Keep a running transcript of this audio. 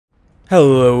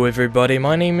Hello everybody,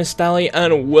 my name is Stalli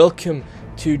and welcome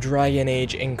to Dragon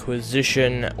Age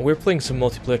Inquisition. We're playing some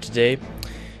multiplayer today.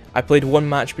 I played one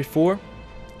match before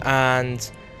and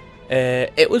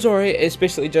it was alright. It's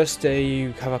basically just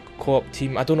you have a co-op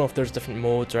team. I don't know if there's different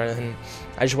modes or anything.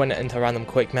 I just went into a random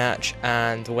quick match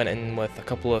and went in with a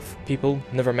couple of people,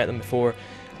 never met them before,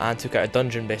 and took out a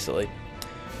dungeon basically.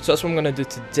 So that's what I'm going to do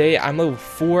today. I'm level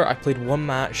 4, I played one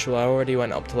match so I already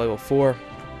went up to level 4.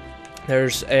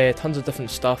 There's tons of different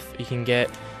stuff you can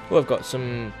get. Oh, I've got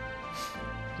some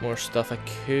more stuff I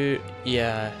could...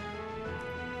 yeah.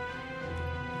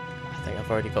 I think I've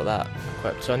already got that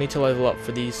equipped. So I need to level up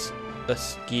for this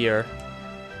gear.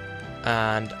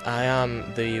 And I am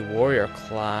the warrior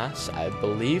class, I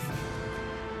believe.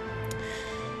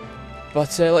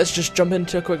 But let's just jump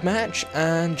into a quick match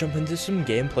and jump into some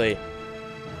gameplay.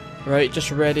 Right, just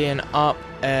readying up.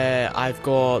 I've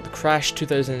got the Crash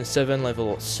 2007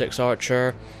 level 6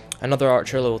 archer, another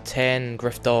archer level 10,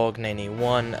 Griffdog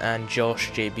 91, and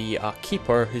Josh JB, a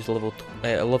keeper who's level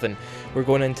 11. We're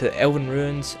going into the Elven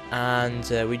ruins, and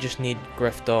we just need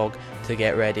Griffdog to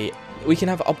get ready. We can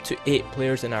have up to 8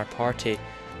 players in our party,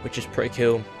 which is pretty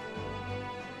cool.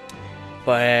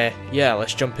 But yeah,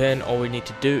 let's jump in. All we need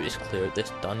to do is clear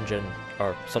this dungeon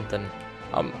or something.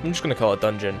 I'm just gonna call it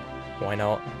dungeon. Why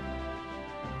not?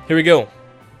 Here we go.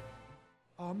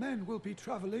 Our men will be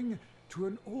traveling to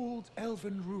an old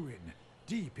elven ruin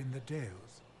deep in the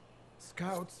Dales.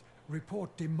 Scouts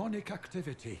report demonic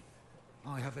activity.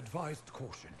 I have advised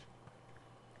caution.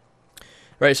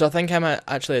 Right, so I think I'm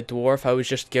actually a dwarf. I was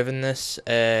just given this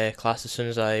class as soon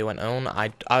as I went on.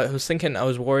 I was thinking I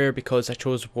was warrior because I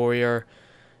chose warrior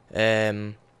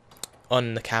on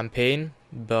the campaign,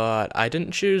 but I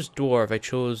didn't choose dwarf. I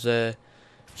chose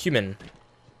human.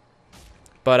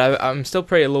 But I'm still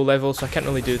pretty low level, so I can't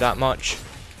really do that much.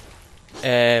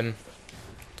 Sorry,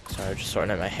 I'm just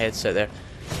sorting out my headset there.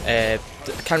 I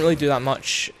can't really do that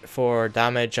much for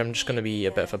damage. I'm just going to be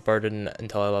a bit of a burden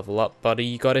until I level up. But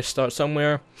you got to start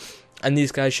somewhere. And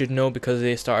these guys should know because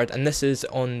they started. And this is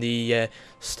on the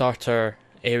starter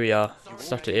areas.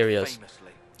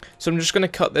 So I'm just going to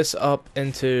cut this up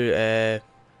into...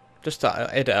 just to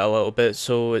edit it a little bit.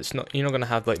 So it's not, you're not going to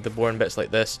have like the boring bits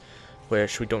like this, where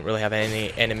we don't really have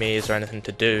any enemies or anything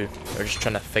to do. We're just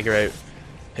trying to figure out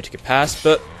how to get past,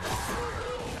 but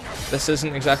this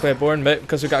isn't exactly a boring bit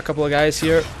because we've got a couple of guys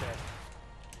here.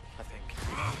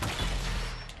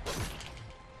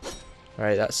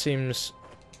 Alright, that seems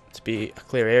to be a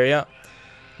clear area.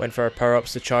 Went for our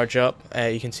power-ups to charge up.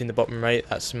 You can see in the bottom right,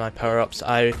 that's my power-ups.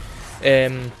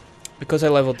 Because I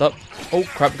leveled up... oh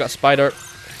crap, we got a spider.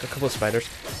 Got a couple of spiders.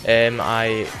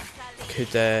 I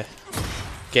could...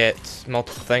 get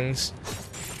multiple things.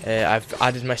 I've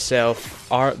added myself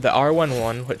the R1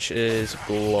 one, which is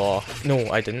blah.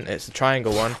 No, I didn't. It's the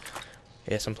triangle one.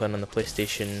 Yes, I'm playing on the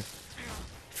PlayStation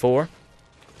 4.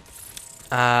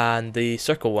 And the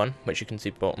circle one, which you can see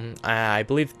bottom. I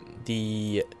believe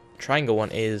the triangle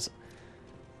one is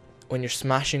when you're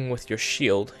smashing with your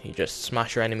shield, you just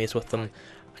smash your enemies with them.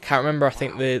 I can't remember. I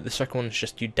think the circle one is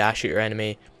just you dash at your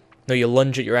enemy. No, you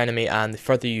lunge at your enemy, and the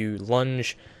further you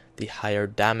lunge, the higher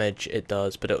damage it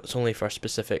does, but it's only for a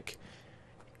specific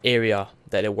area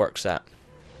that it works at.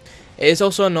 It is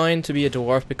also annoying to be a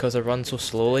dwarf because I run so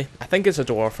slowly. I think it's a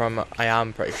dwarf. I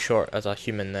am pretty short as a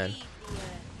human then.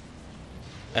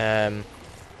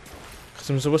 Because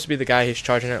I'm supposed to be the guy who's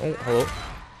charging it. Oh, hello.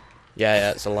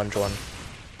 Yeah, it's a lunge one.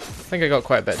 I think I got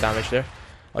quite a bit of damage there.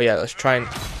 Oh yeah, let's try and...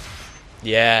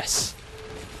 yes!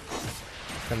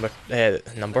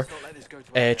 Number.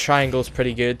 Triangle's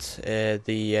pretty good,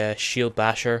 the shield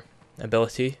basher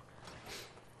ability.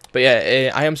 But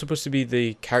yeah, I am supposed to be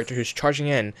the character who's charging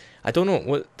in. I don't know,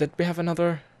 what did we have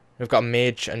another? We've got a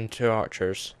mage and 2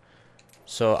 archers.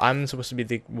 So I'm supposed to be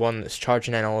the one that's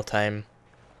charging in all the time.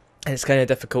 And it's kind of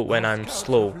difficult when I'm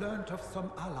slow.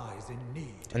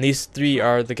 And these 3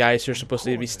 are the guys who are supposed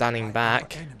to be standing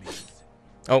back.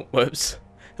 Oh, whoops.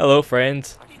 Hello,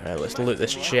 friend. Alright, let's loot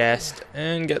this chest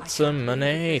and get some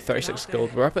money. 36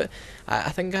 gold. We're up at...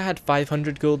 I think I had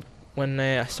 500 gold when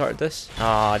I started this.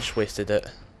 Ah, I just wasted it.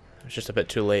 It was just a bit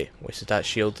too late. Wasted that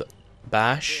shield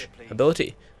bash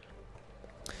ability.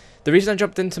 The reason I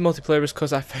jumped into multiplayer was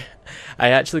because I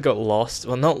actually got lost.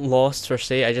 Well, not lost per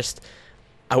se.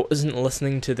 I wasn't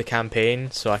listening to the campaign,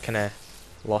 so I kind of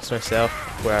lost myself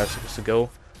where I was supposed to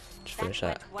go. Just finish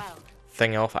that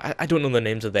thing off. I don't know the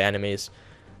names of the enemies.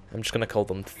 I'm just gonna call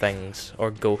them things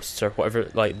or ghosts or whatever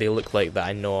like they look like that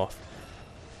I know of.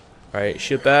 Alright,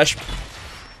 shield bash.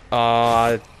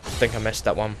 I think I missed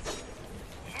that one.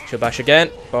 Shield bash again.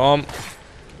 Bomb.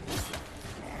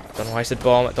 Don't know why I said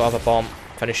bomb. I don't have a bomb.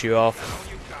 finish you off.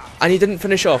 And he didn't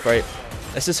finish off, right?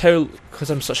 This is how,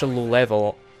 because I'm such a low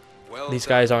level, these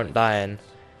guys aren't dying.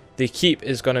 The keep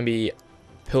is going to be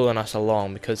pulling us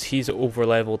along because he's over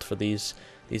leveled for these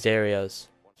areas.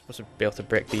 I'm supposed to be able to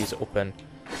break these open.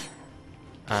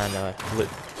 And loot.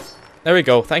 There we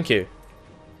go, thank you.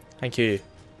 Thank you,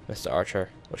 Mr. Archer.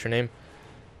 What's your name?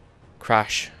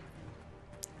 Crash.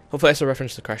 Hopefully that's a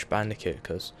reference to Crash Bandicoot,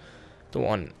 because I don't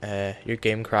want your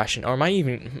game crashing, or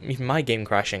even my game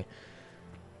crashing.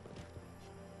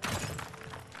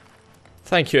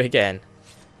 Thank you again.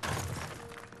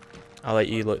 I'll let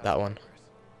you loot that one,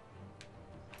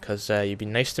 because you've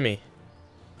been nice to me.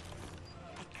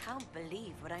 I can't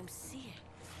believe what I'm seeing.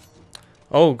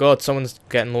 Oh god, someone's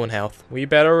getting low in health. We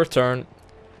better return.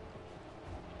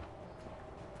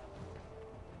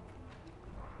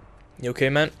 You okay,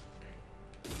 man?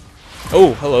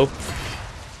 Oh, hello.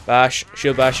 Bash.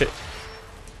 Shield bash it.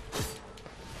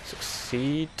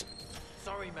 Succeed.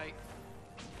 Sorry, mate.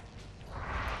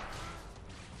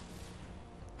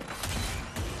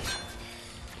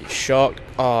 He's shocked.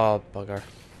 Oh, bugger.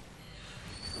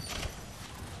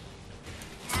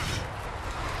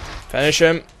 Finish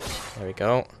him. There we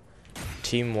go.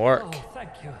 Teamwork. Oh,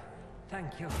 thank you.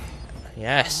 Thank you.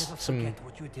 Yes, I'll never some forget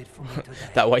what you did for me today.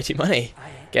 that whitey money.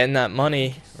 Getting that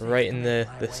money right in the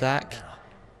sack.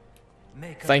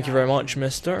 Thank you very much,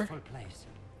 mister.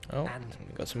 Oh,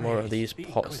 we got some more of these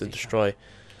pots to destroy.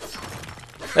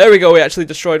 There we go, we actually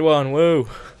destroyed one. Whoa.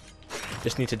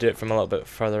 Just need to do it from a little bit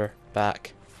further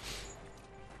back.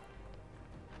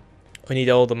 We need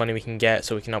all the money we can get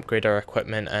so we can upgrade our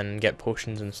equipment and get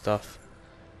potions and stuff.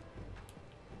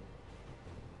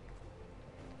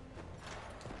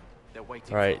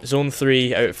 Right, zone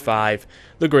 3 out of 5,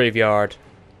 the graveyard.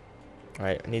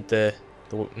 Right, I need the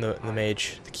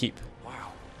mage to keep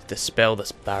dispel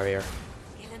this barrier.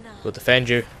 We'll defend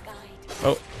you.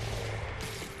 Oh,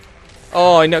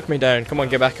 oh, he knocked me down. Come on,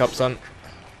 get back up, son.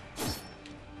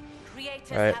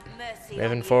 Right,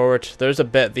 moving forward. There's a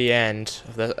bit at the end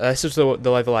of this. This is the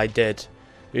level I did.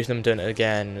 The reason I'm doing it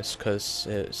again is because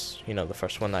it's, you know, the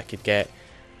first one that I could get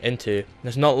into.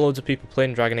 There's not loads of people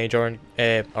playing Dragon Age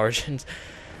Origins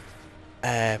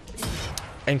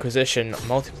Inquisition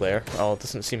multiplayer. Oh, it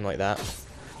doesn't seem like that.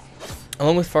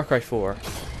 Along with Far Cry 4,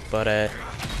 but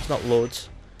it's not loads.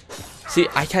 See,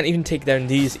 I can't even take down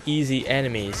these easy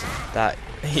enemies that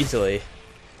easily.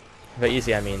 By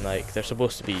easy, I mean like they're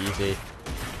supposed to be easy.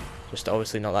 Just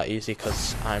obviously not that easy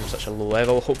because I'm such a low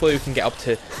level. Hopefully we can get up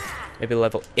to maybe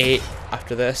level 8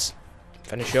 after this.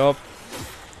 Finish you up.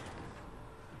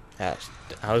 Yeah,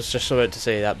 I was just about to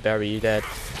say that, Barry, you dead.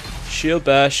 Shield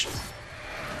bash.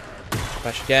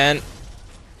 Bash again.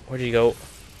 Where do you go?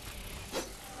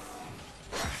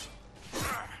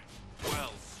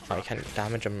 Oh, I can't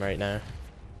damage him right now.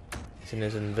 He's in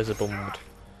his invisible mode.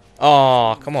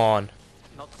 Oh, come on.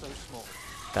 Not so small.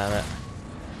 Damn it.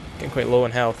 Getting quite low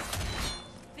in health.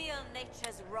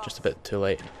 Just a bit too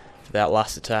late for that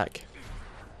last attack.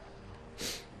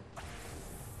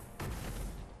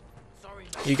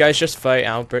 You guys just fight,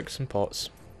 I'll break some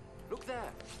pots. Look there.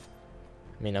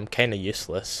 I mean, I'm kind of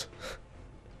useless.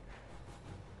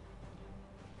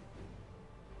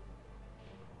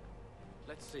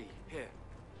 Let's see. Here.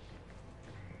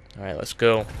 Alright, let's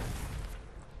go.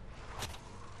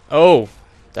 Oh!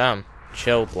 Damn.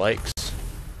 Chilled likes.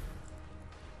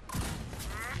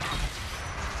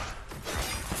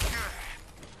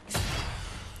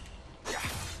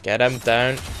 Get him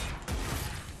down.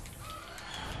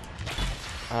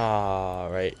 Ah,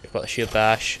 right. I've got a shield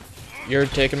bash. You're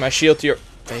taking my shield to your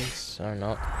face, or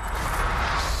not?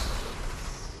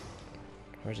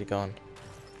 Where's he gone?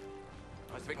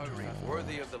 A victory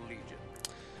worthy of the Legion.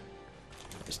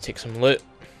 Let's take some loot.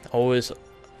 Always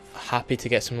happy to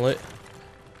get some loot.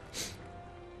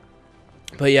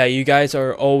 But yeah, you guys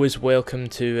are always welcome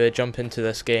to jump into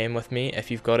this game with me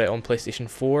if you've got it on PlayStation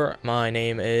 4. My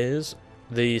name is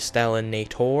the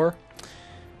Stallinator.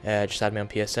 Just add me on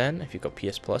PSN. If you've got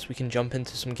PS Plus, we can jump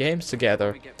into some games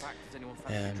together.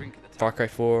 Far Cry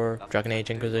 4, Dragon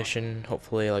Age Inquisition,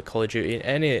 hopefully like Call of Duty,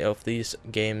 any of these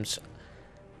games.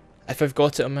 If I've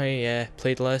got it on my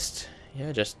played list,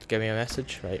 yeah, just give me a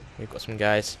message. Right, we've got some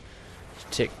guys to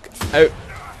take out.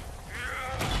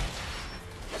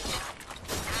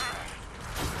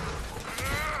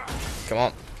 Come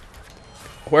on.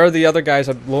 Where are the other guys?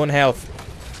 I'm low in health.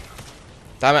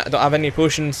 Damn it, I don't have any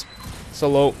potions. So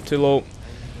low, too low.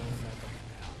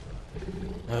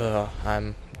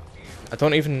 I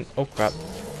don't even. Oh crap.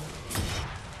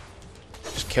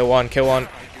 Just kill one, kill one.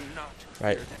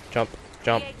 Right, jump,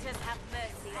 jump.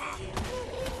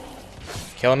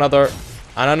 Kill another,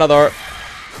 and another.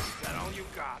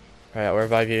 Right, I'll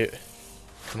revive you.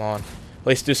 Come on. At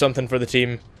least do something for the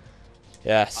team.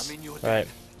 Yes. I mean, you're Right. dead.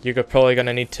 You're probably going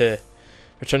to need to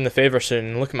return the favor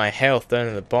soon. Look at my health down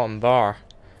at the bottom bar.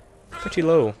 Pretty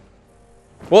low.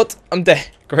 What? I'm dead.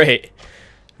 Great.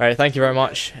 Alright, thank you very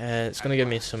much. It's going to give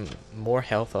me some more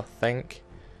health, I think.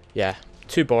 Yeah,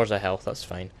 2 bars of health, that's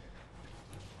fine.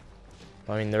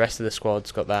 I mean, the rest of the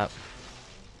squad's got that.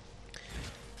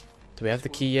 Do we have the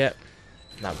key yet?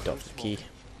 No, we don't have the key.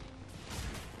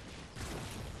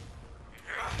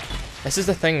 This is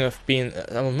the thing of being,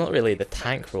 well, not really the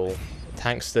tank role. The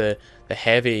tank's the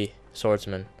heavy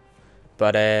swordsman.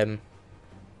 But,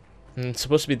 it's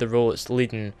supposed to be the role that's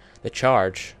leading the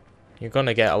charge. You're going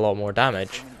to get a lot more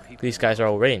damage. These guys are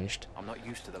all ranged. I'm not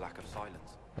used to the lack of silence.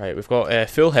 Right, we've got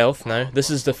full health now. This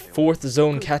is the 4th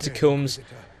zone Good day, catacombs.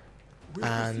 visitor. We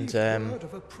And, received word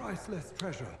of a priceless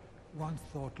treasure, once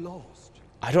thought lost.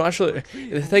 I don't actually.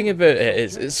 The thing about it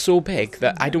is, it's so big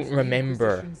that I don't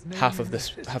remember half of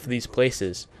these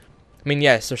places. I mean,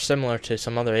 yes, they're similar to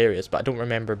some other areas, but I don't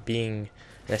remember being in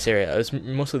this area. It was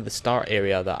mostly the start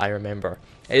area that I remember.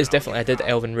 It is definitely, I did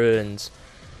Elven Ruins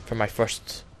for my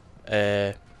first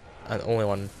and only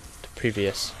one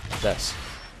previous this.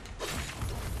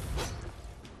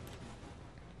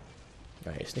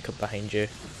 Right, sneak up behind you.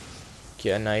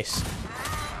 Get a nice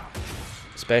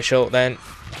special then.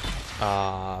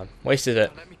 Wasted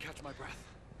it. Let me catch my breath.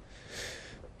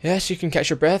 Yes, you can catch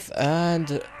your breath,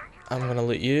 and I'm gonna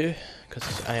loot you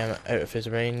because I am out of his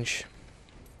range.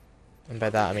 And by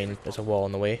that I mean there's a wall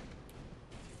in the way.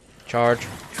 Charge.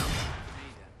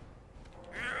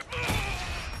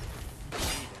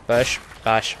 Bash,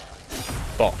 bash,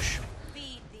 bosh.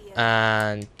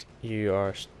 And you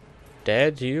are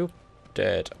dead. You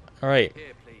dead. All right.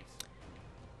 Here, please.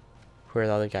 Where are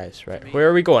the other guys? Right. Where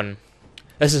are we going?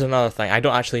 This is another thing. I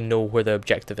don't actually know where the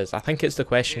objective is. I think it's the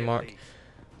question mark,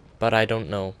 but I don't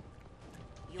know.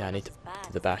 Yeah, I need to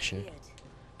do the bashing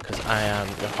because I am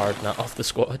the hard nut of the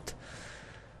squad.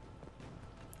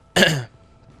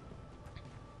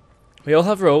 We all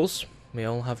have roles. We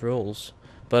all have roles.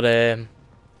 But That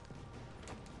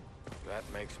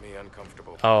makes me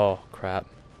uncomfortable. oh crap.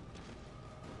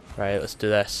 Right, let's do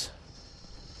this.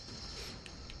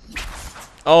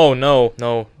 Oh no,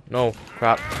 no, no,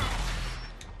 crap.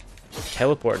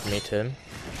 Teleported me to him.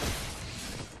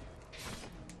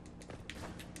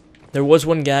 There was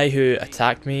one guy who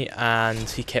attacked me and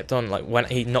he kept on, like, when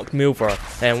he knocked me over,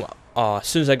 and as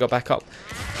soon as I got back up,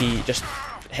 he just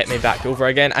hit me back over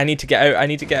again. I need to get out, I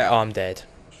need to get out. Oh, I'm dead.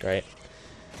 Great.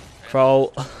 Crawl.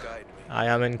 Guide me. I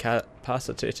am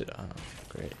incapacitated. Oh,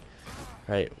 great.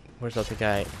 Right, where's the other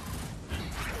guy?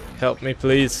 Help me,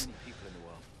 please. People in the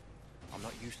world. I'm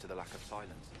not used to the lack of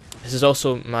silence. This is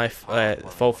also my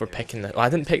fault for picking the. Well, I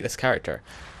didn't pick this character.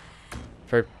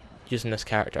 For using this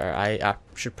character, I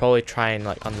should probably try and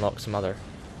like unlock some other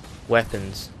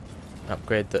weapons,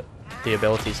 upgrade the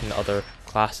abilities in the other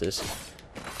classes,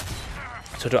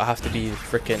 so I don't have to be the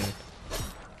freaking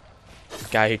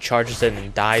guy who charges in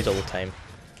and dies all the time.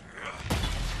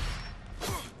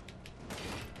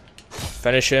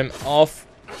 Finish him off.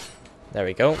 There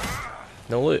we go.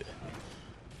 No loot.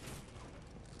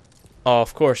 Oh,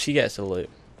 of course, he gets the loot.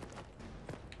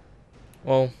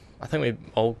 Well, I think we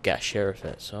all get a share of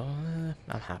it, so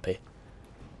I'm happy.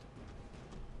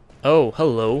 Oh,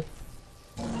 hello.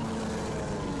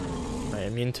 Right,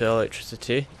 immune to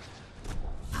electricity.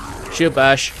 Shield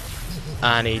bash.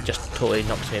 And he just totally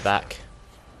knocks me back.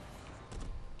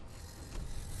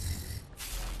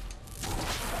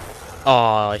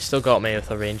 Oh, he still got me with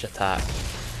a range attack.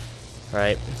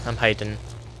 Right, I'm hiding.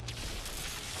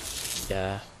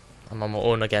 Yeah, I'm on my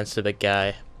own against the big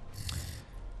guy.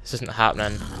 This isn't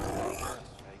happening.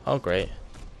 Oh, great.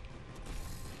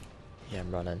 Yeah,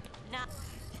 I'm running.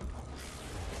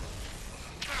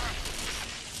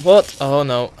 What? Oh,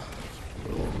 no.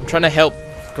 I'm trying to help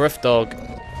Griffdog.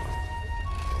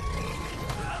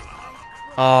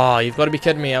 Oh, you've got to be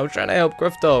kidding me. I was trying to help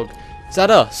Griffdog. Is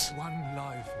that us? One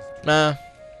life is Nah.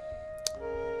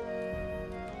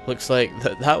 Looks like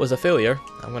that was a failure.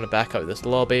 I'm going to back out of this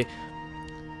lobby.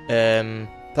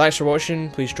 Thanks for watching.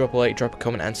 Please drop a like, drop a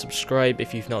comment, and subscribe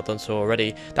if you've not done so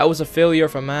already. That was a failure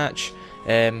of a match,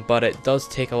 but it does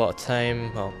take a lot of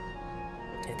time. Well,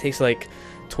 it takes like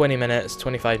 20 minutes,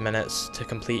 25 minutes to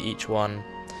complete each one,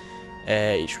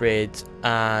 each raid,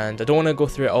 and I don't want to go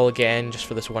through it all again just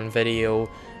for this one video,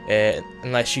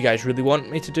 unless you guys really want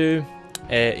me to do.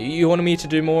 You want me to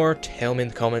do more? Tell me in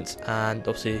the comments, and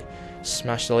obviously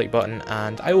smash the like button,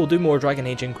 and I will do more Dragon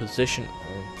Age Inquisition,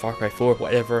 or Far Cry 4,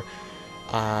 whatever.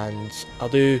 And I'll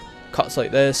do cuts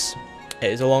like this.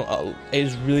 It is a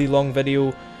really long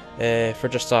video, for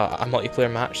just a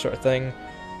multiplayer match sort of thing,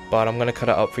 but I'm going to cut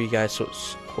it up for you guys so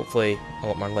it's hopefully a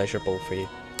lot more leisurable for you.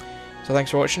 So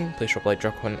thanks for watching, please drop a like,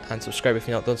 drop a comment, and subscribe if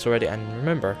you've not done so already, and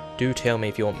remember, do tell me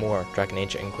if you want more Dragon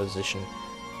Age Inquisition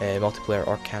multiplayer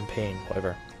or campaign,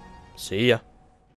 whatever. See ya!